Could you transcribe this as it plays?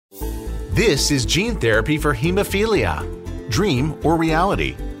This is Gene Therapy for Hemophilia, Dream or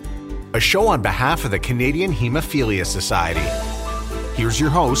Reality, a show on behalf of the Canadian Hemophilia Society. Here's your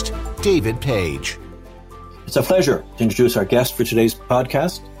host, David Page. It's a pleasure to introduce our guest for today's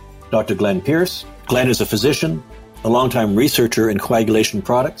podcast, Dr. Glenn Pierce. Glenn is a physician, a longtime researcher in coagulation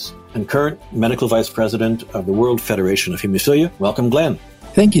products, and current medical vice president of the World Federation of Hemophilia. Welcome, Glenn.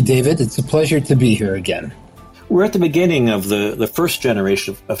 Thank you, David. It's a pleasure to be here again. We're at the beginning of the first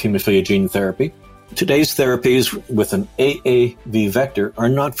generation of hemophilia gene therapy. Today's therapies with an AAV vector are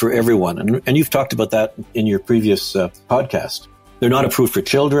not for everyone, and you've talked about that in your previous podcast. They're not approved for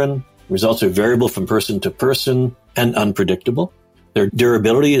children. Results are variable from person to person and unpredictable. Their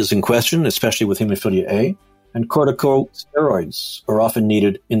durability is in question, especially with hemophilia A, and corticosteroids are often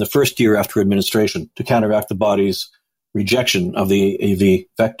needed in the first year after administration to counteract the body's rejection of the AAV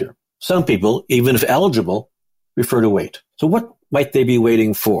vector. Some people, even if eligible, prefer to wait. So what might they be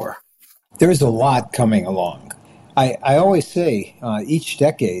waiting for? There's a lot coming along. I always say each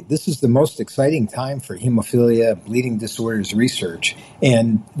decade, this is the most exciting time for hemophilia, bleeding disorders research,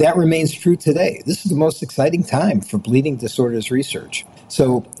 and that remains true today. This is the most exciting time for bleeding disorders research.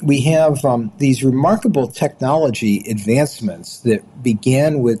 So we have these remarkable technology advancements that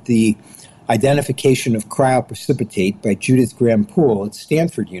began with the identification of cryoprecipitate by Judith Graham Poole at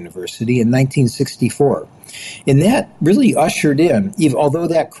Stanford University in 1964. And that really ushered in, although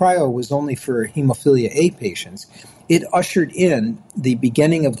that cryo was only for hemophilia A patients, it ushered in the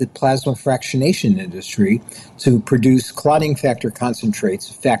beginning of the plasma fractionation industry to produce clotting factor concentrates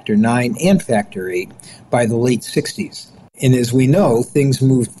of factor 9 and factor 8 by the late 60s. And as we know, things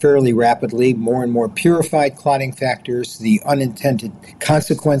moved fairly rapidly, more and more purified clotting factors, the unintended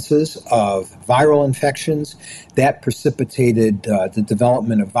consequences of viral infections. That precipitated the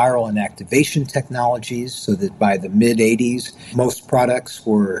development of viral inactivation technologies so that by the mid-80s, most products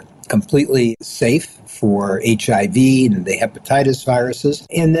were completely safe for HIV and the hepatitis viruses.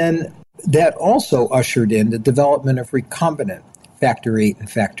 And then that also ushered in the development of recombinant factor 8 and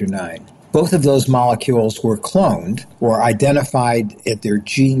factor 9. Both of those molecules were cloned or identified at their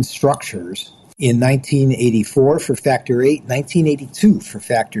gene structures in 1984 for factor 8, 1982 for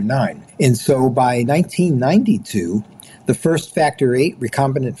factor 9. And so by 1992, the first factor 8,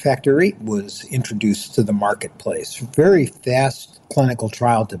 recombinant factor 8, was introduced to the marketplace. Very fast clinical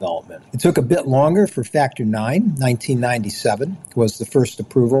trial development. It took a bit longer for factor 9. 1997 was the first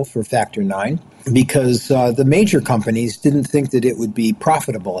approval for factor 9 because the major companies didn't think that it would be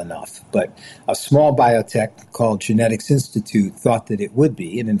profitable enough. But a small biotech called Genetics Institute thought that it would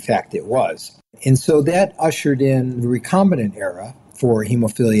be, and in fact it was. And so that ushered in the recombinant era for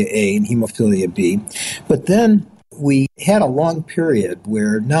hemophilia A and hemophilia B. But then we had a long period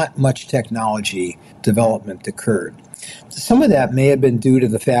where not much technology development occurred. Some of that may have been due to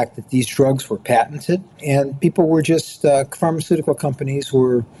the fact that these drugs were patented and people were just, pharmaceutical companies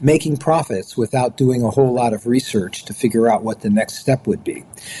were making profits without doing a whole lot of research to figure out what the next step would be.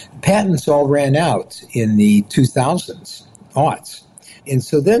 Patents all ran out in the 2000s, aughts. And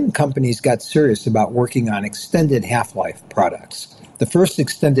so then companies got serious about working on extended half-life products. The first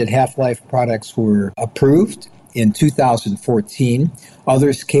extended half-life products were approved in 2014.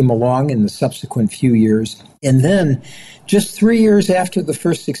 Others came along in the subsequent few years. And then, just 3 years after the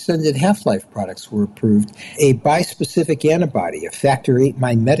first extended half-life products were approved, a bispecific antibody, a factor 8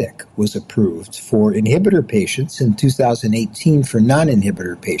 mimetic, was approved for inhibitor patients in 2018 for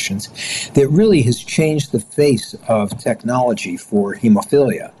non-inhibitor patients that really has changed the face of technology for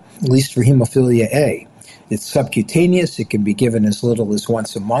hemophilia, at least for hemophilia A. It's subcutaneous. It can be given as little as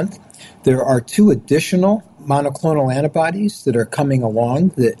once a month. There are 2 additional monoclonal antibodies that are coming along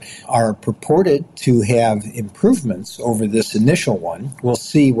that are purported to have improvements over this initial one. We'll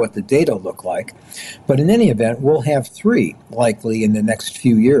see what the data look like. But in any event, we'll have 3 likely in the next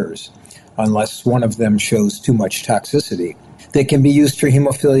few years, unless one of them shows too much toxicity, that can be used for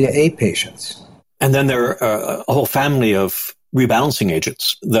hemophilia A patients. And then there are a whole family of rebalancing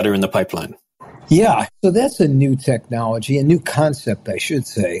agents that are in the pipeline. Yeah, so that's a new technology, a new concept, I should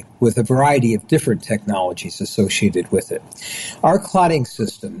say, with a variety of different technologies associated with it. Our clotting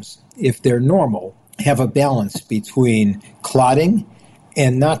systems, if they're normal, have a balance between clotting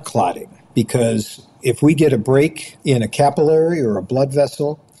and not clotting, because if we get a break in a capillary or a blood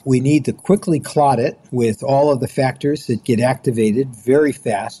vessel, we need to quickly clot it with all of the factors that get activated very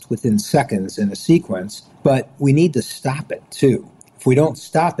fast within seconds in a sequence, but we need to stop it too. If we don't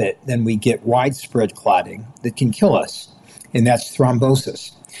stop it, then we get widespread clotting that can kill us, and that's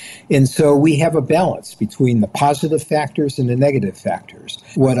thrombosis. And so we have a balance between the positive factors and the negative factors.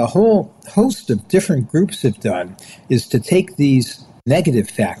 What a whole host of different groups have done is to take these negative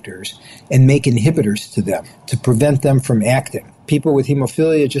factors and make inhibitors to them to prevent them from acting. People with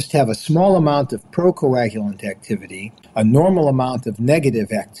hemophilia just have a small amount of procoagulant activity, a normal amount of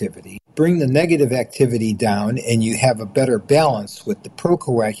negative activity. Bring the negative activity down and you have a better balance with the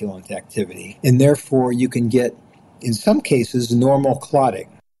procoagulant activity, and therefore you can get, in some cases, normal clotting.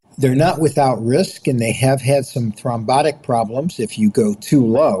 They're not without risk, and they have had some thrombotic problems if you go too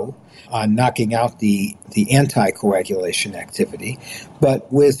low on knocking out the anticoagulation activity.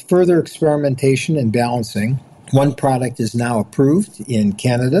 But with further experimentation and balancing, one product is now approved in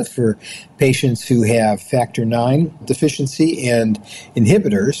Canada for patients who have factor IX deficiency and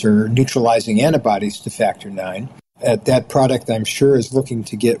inhibitors or neutralizing antibodies to factor IX. That product, I'm sure, is looking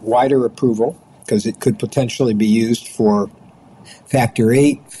to get wider approval because it could potentially be used for factor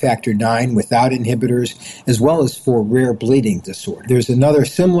VIII, factor IX without inhibitors, as well as for rare bleeding disorder. There's another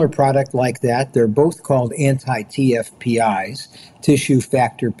similar product like that. They're both called anti-TFPIs, tissue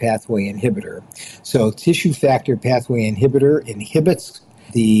factor pathway inhibitor. So tissue factor pathway inhibitor inhibits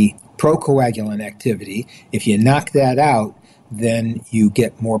the procoagulant activity. If you knock that out, then you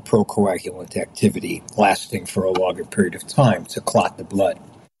get more procoagulant activity lasting for a longer period of time to clot the blood.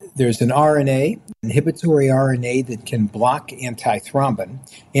 There's an RNA, inhibitory RNA, that can block antithrombin.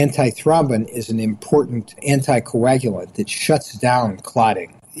 Antithrombin is an important anticoagulant that shuts down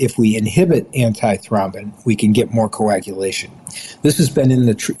clotting. If we inhibit antithrombin, we can get more coagulation. This has been in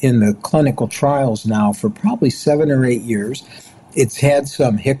the clinical trials now for probably 7 or 8 years. It's had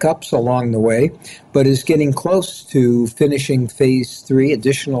some hiccups along the way, but is getting close to finishing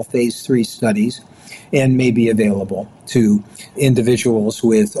additional phase 3 studies, and may be available to individuals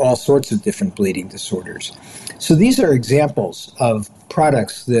with all sorts of different bleeding disorders. So these are examples of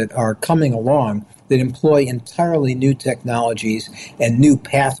products that are coming along that employ entirely new technologies and new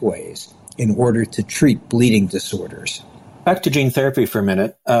pathways in order to treat bleeding disorders. Back to gene therapy for a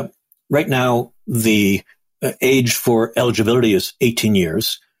minute. Right now, the age for eligibility is 18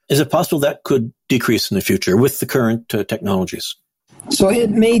 years. Is it possible that could decrease in the future with the current technologies? So it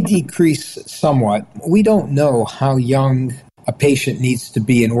may decrease somewhat. We don't know how young a patient needs to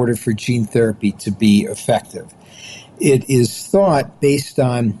be in order for gene therapy to be effective. It is thought, based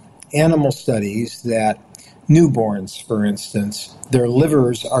on animal studies, that newborns, for instance, their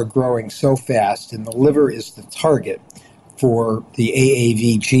livers are growing so fast, and the liver is the target for the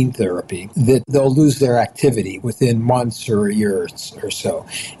AAV gene therapy, that they'll lose their activity within months or a year or so.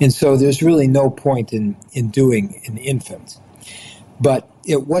 And so there's really no point in doing an infant. But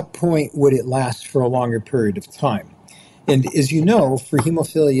at what point would it last for a longer period of time? And as you know, for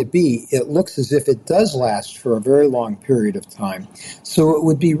hemophilia B, it looks as if it does last for a very long period of time. So it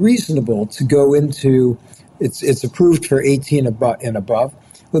would be reasonable to go into, it's approved for 18 and above,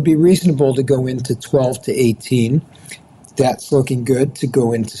 it would be reasonable to go into 12 to 18. That's looking good, to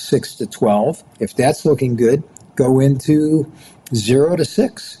go into 6 to 12. If that's looking good, go into 0 to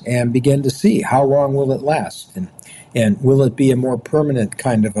 6 and begin to see how long will it last. And will it be a more permanent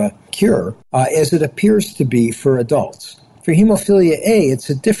kind of a cure, as it appears to be for adults? For hemophilia A, it's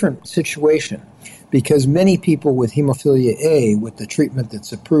a different situation, because many people with hemophilia A, with the treatment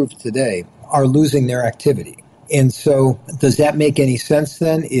that's approved today, are losing their activity. And so does that make any sense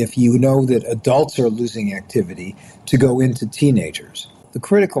then, if you know that adults are losing activity, to go into teenagers? The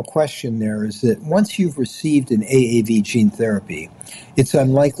critical question there is that once you've received an AAV gene therapy, it's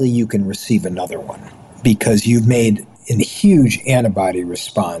unlikely you can receive another one, because you've made a huge antibody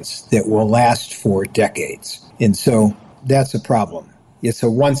response that will last for decades. And so that's a problem. It's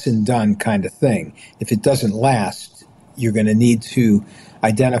a once and done kind of thing. If it doesn't last, you're going to need to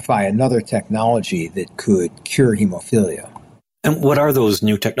identify another technology that could cure hemophilia. And what are those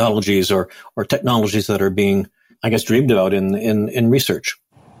new technologies or technologies that are being, I guess, dreamed about in research?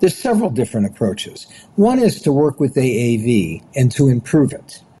 There's several different approaches. One is to work with AAV and to improve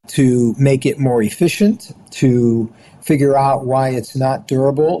it, to make it more efficient, to figure out why it's not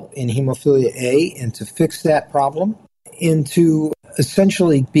durable in hemophilia A and to fix that problem, and to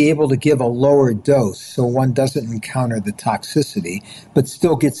essentially be able to give a lower dose so one doesn't encounter the toxicity but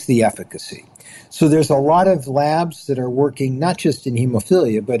still gets the efficacy. So there's a lot of labs that are working not just in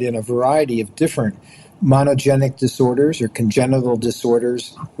hemophilia but in a variety of different monogenic disorders or congenital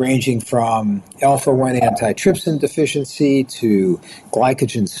disorders, ranging from alpha-1 antitrypsin deficiency to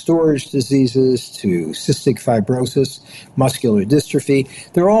glycogen storage diseases to cystic fibrosis, muscular dystrophy.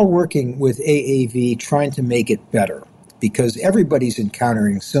 They're all working with AAV, trying to make it better, because everybody's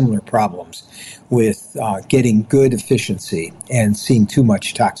encountering similar problems with getting good efficiency and seeing too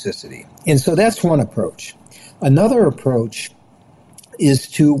much toxicity. And so that's one approach. Another approach is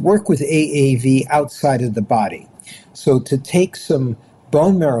to work with AAV outside of the body. So to take some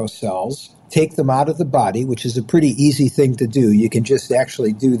bone marrow cells, take them out of the body, which is a pretty easy thing to do. You can just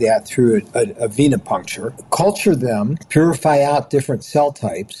actually do that through a venipuncture, culture them, purify out different cell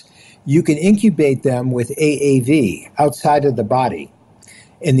types. You can incubate them with AAV outside of the body.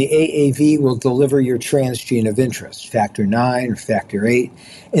 And the AAV will deliver your transgene of interest, factor 9 or factor 8.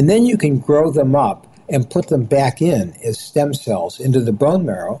 And then you can grow them up and put them back in as stem cells into the bone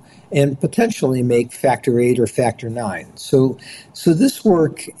marrow and potentially make factor 8 or factor 9. So this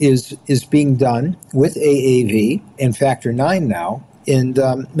work is being done with AAV and factor 9 now, and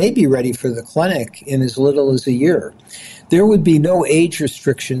may be ready for the clinic in as little as a year. There would be no age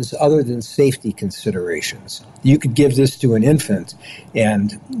restrictions other than safety considerations. You could give this to an infant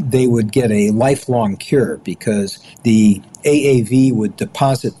and they would get a lifelong cure because the AAV would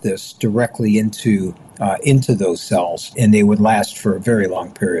deposit this directly into those cells, and they would last for a very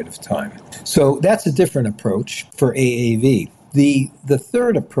long period of time. So that's a different approach for AAV. The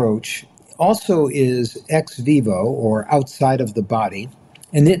third approach also is ex vivo, or outside of the body,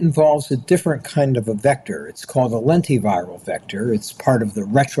 and it involves a different kind of a vector. It's called a lentiviral vector. It's part of the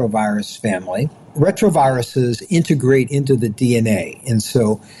retrovirus family. Retroviruses integrate into the DNA, and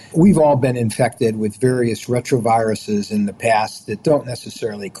so we've all been infected with various retroviruses in the past that don't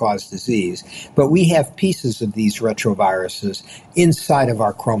necessarily cause disease, but we have pieces of these retroviruses inside of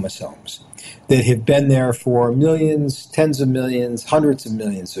our chromosomes that have been there for millions, tens of millions, hundreds of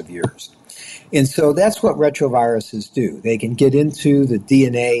millions of years. And so that's what retroviruses do. They can get into the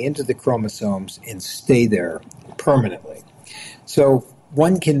DNA, into the chromosomes, and stay there permanently. So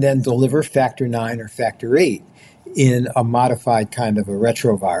one can then deliver factor 9 or factor 8 in a modified kind of a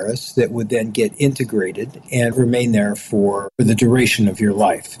retrovirus that would then get integrated and remain there for the duration of your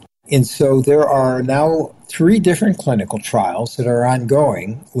life. And so there are now 3 different clinical trials that are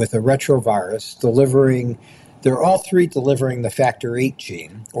ongoing with a retrovirus delivering. They're all 3 delivering the factor 8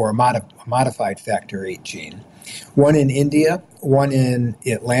 gene, or a modified factor 8 gene. One in India, one in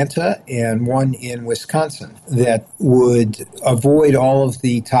Atlanta, and one in Wisconsin that would avoid all of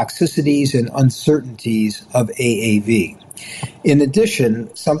the toxicities and uncertainties of AAV. In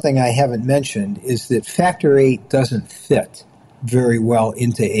addition, something I haven't mentioned is that factor 8 doesn't fit very well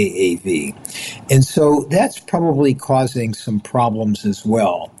into AAV. And so that's probably causing some problems as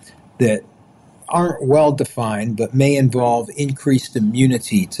well that aren't well defined, but may involve increased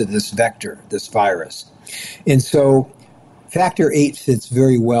immunity to this vector, this virus. And so factor 8 fits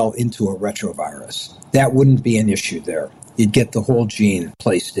very well into a retrovirus. That wouldn't be an issue there. You'd get the whole gene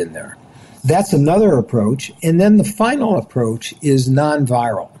placed in there. That's another approach. And then the final approach is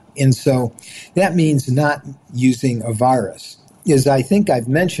non-viral. And so that means not using a virus. As I think I've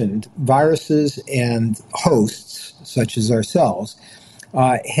mentioned, viruses and hosts, such as ourselves,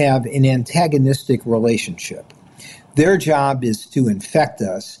 have an antagonistic relationship. Their job is to infect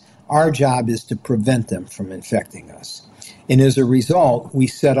us. Our job is to prevent them from infecting us. And as a result, we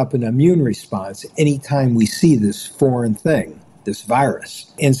set up an immune response anytime we see this foreign thing, this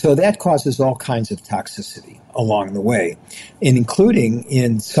virus. And so that causes all kinds of toxicity along the way, and including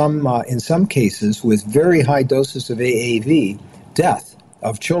in some cases with very high doses of AAV, death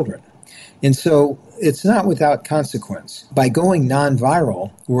of children. And so it's not without consequence. By going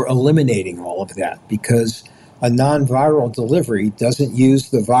non-viral, we're eliminating all of that because a non-viral delivery doesn't use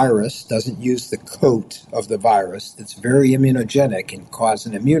the virus, doesn't use the coat of the virus that's very immunogenic and cause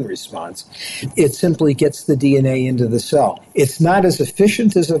an immune response. It simply gets the DNA into the cell. It's not as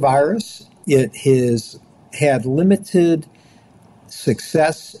efficient as a virus. It has had limited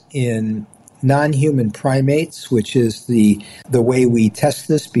success in non-human primates, which is the way we test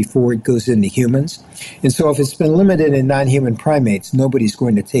this before it goes into humans. And so if it's been limited in non-human primates, nobody's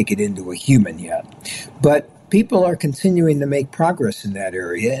going to take it into a human yet. But people are continuing to make progress in that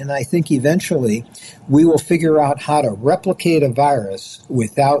area, and I think eventually we will figure out how to replicate a virus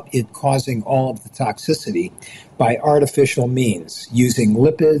without it causing all of the toxicity by artificial means, using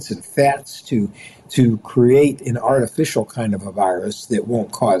lipids and fats to create an artificial kind of a virus that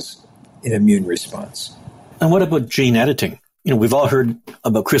won't cause an immune response. And what about gene editing? We've all heard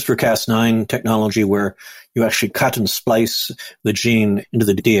about CRISPR-Cas9 technology where you actually cut and splice the gene into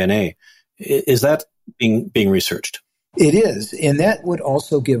the DNA. Is that being researched? It is, and that would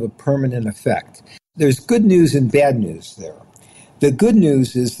also give a permanent effect. There's good news and bad news there. The good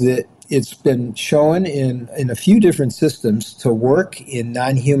news is that it's been shown in a few different systems to work in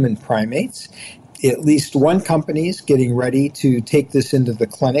non-human primates. At least one company is getting ready to take this into the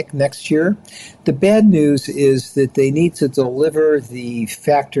clinic next year. The bad news is that they need to deliver the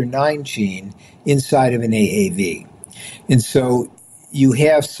factor 9 gene inside of an AAV. And so you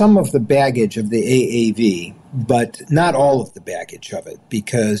have some of the baggage of the AAV but not all of the baggage of it,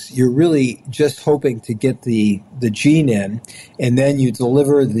 because you're really just hoping to get the gene in, and then you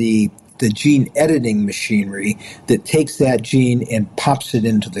deliver the gene editing machinery that takes that gene and pops it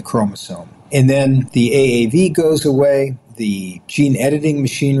into the chromosome. And then the AAV goes away, the gene editing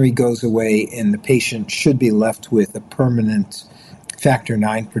machinery goes away, and the patient should be left with a permanent factor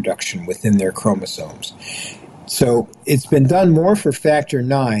IX production within their chromosomes. So it's been done more for factor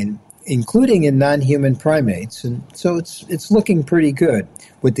IX, including in non-human primates, and so it's looking pretty good,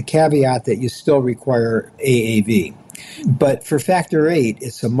 with the caveat that you still require AAV. But for factor VIII,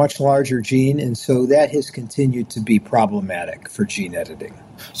 it's a much larger gene, and so that has continued to be problematic for gene editing.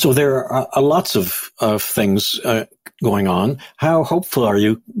 So there are lots of things going on. How hopeful are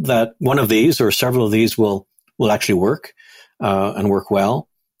you that one of these or several of these will actually work and work well?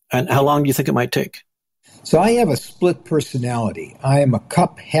 And how long do you think it might take? So I have a split personality. I am a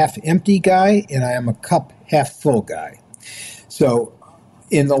cup half empty guy, and I am a cup half full guy. So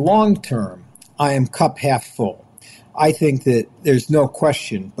in the long term, I am cup half full. I think that there's no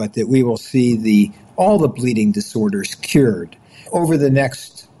question but that we will see all the bleeding disorders cured over the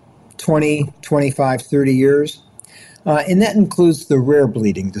next 20, 25, 30 years. And that includes the rare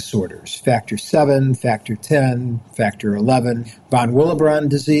bleeding disorders, factor 7, factor 10, factor 11, von Willebrand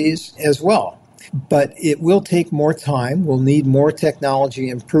disease as well. But it will take more time. We'll need more technology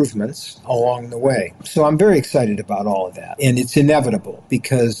improvements along the way. So I'm very excited about all of that. And it's inevitable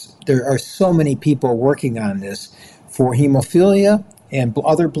because there are so many people working on this for hemophilia and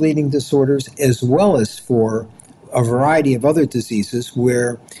other bleeding disorders, as well as for a variety of other diseases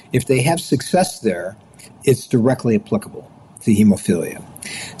where if they have success there, it's directly applicable to hemophilia.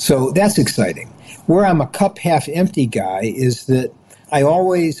 So that's exciting. Where I'm a cup half empty guy is that I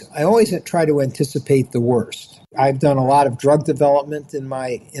always try to anticipate the worst. I've done a lot of drug development in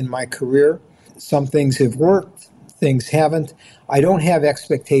my career. Some things have worked, things haven't. I don't have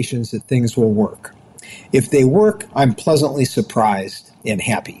expectations that things will work. If they work, I'm pleasantly surprised and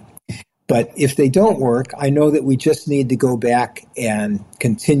happy. But if they don't work, I know that we just need to go back and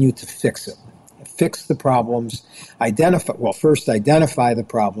continue to fix it. Fix the problems, first identify the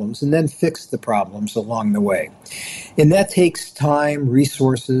problems, and then fix the problems along the way. And that takes time,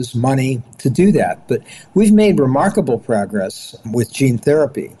 resources, money to do that. But we've made remarkable progress with gene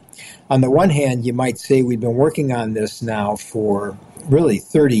therapy. On the one hand, you might say we've been working on this now for really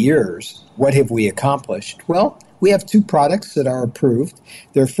 30 years. What have we accomplished? Well, we have 2 products that are approved.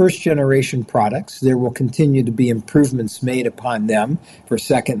 They're first-generation products. There will continue to be improvements made upon them for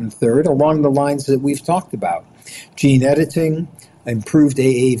second and third along the lines that we've talked about. Gene editing, improved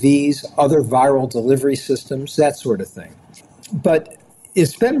AAVs, other viral delivery systems, that sort of thing. But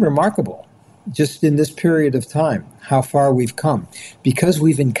it's been remarkable just in this period of time how far we've come because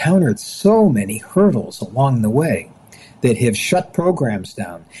we've encountered so many hurdles along the way that have shut programs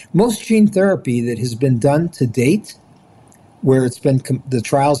down. Most gene therapy that has been done to date, where it's been the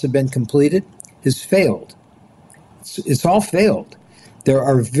trials have been completed, has failed. It's all failed. There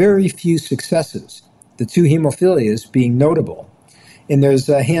are very few successes, the 2 hemophilias being notable. And there's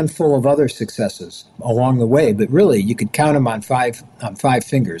a handful of other successes along the way, but really you could count them on five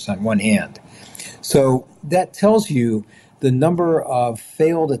fingers on one hand. So that tells you the number of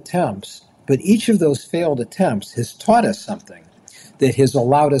failed attempts. But each of those failed attempts has taught us something that has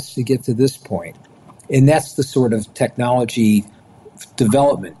allowed us to get to this point. And that's the sort of technology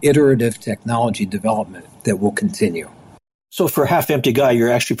development, iterative technology development that will continue. So for a half-empty guy,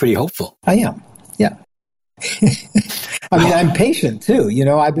 you're actually pretty hopeful. I am, yeah. I mean, I'm patient too.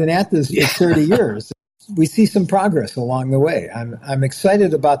 I've been at this for 30 years. We see some progress along the way. I'm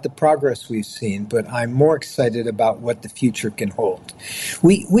excited about the progress we've seen, but I'm more excited about what the future can hold.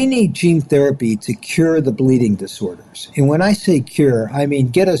 We need gene therapy to cure the bleeding disorders. And when I say cure, I mean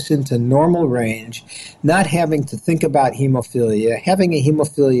get us into normal range, not having to think about hemophilia, having a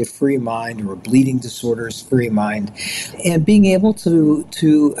hemophilia-free mind or a bleeding disorders-free mind, and being able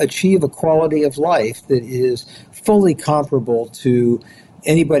to achieve a quality of life that is fully comparable to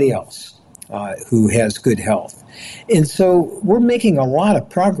anybody else who has good health. And so we're making a lot of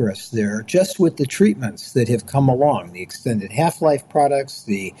progress there just with the treatments that have come along, the extended half-life products,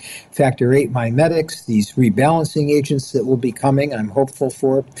 the factor VIII mimetics, these rebalancing agents that will be coming, I'm hopeful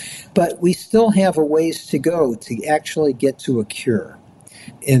for. But we still have a ways to go to actually get to a cure.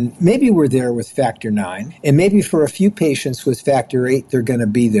 And maybe we're there with factor IX, and maybe for a few patients with factor VIII, they're going to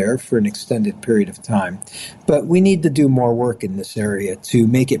be there for an extended period of time. But we need to do more work in this area to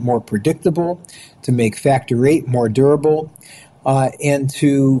make it more predictable, to make factor VIII more durable, and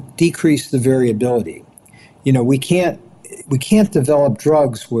to decrease the variability. We can't we can't develop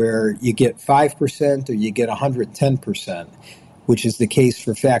drugs where you get 5% or you get 110%, which is the case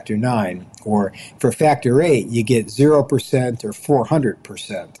for factor 9, or for factor 8, you get 0% or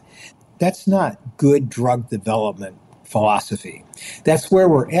 400%. That's not good drug development philosophy. That's where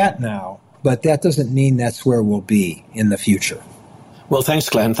we're at now, but that doesn't mean that's where we'll be in the future. Well, thanks,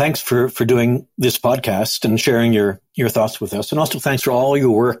 Glenn. Thanks for doing this podcast and sharing your thoughts with us. And also thanks for all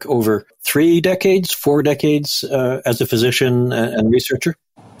your work over 4 decades as a physician and researcher.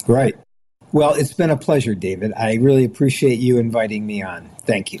 Right. Well, it's been a pleasure, David. I really appreciate you inviting me on.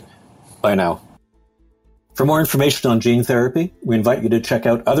 Thank you. Bye now. For more information on gene therapy, we invite you to check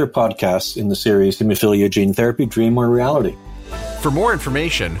out other podcasts in the series Hemophilia Gene Therapy, Dream or Reality. For more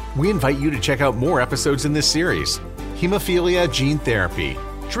information, we invite you to check out more episodes in this series, Hemophilia Gene Therapy,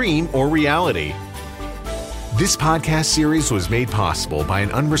 Dream or Reality. This podcast series was made possible by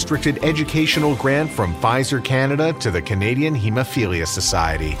an unrestricted educational grant from Pfizer Canada to the Canadian Hemophilia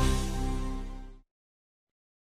Society.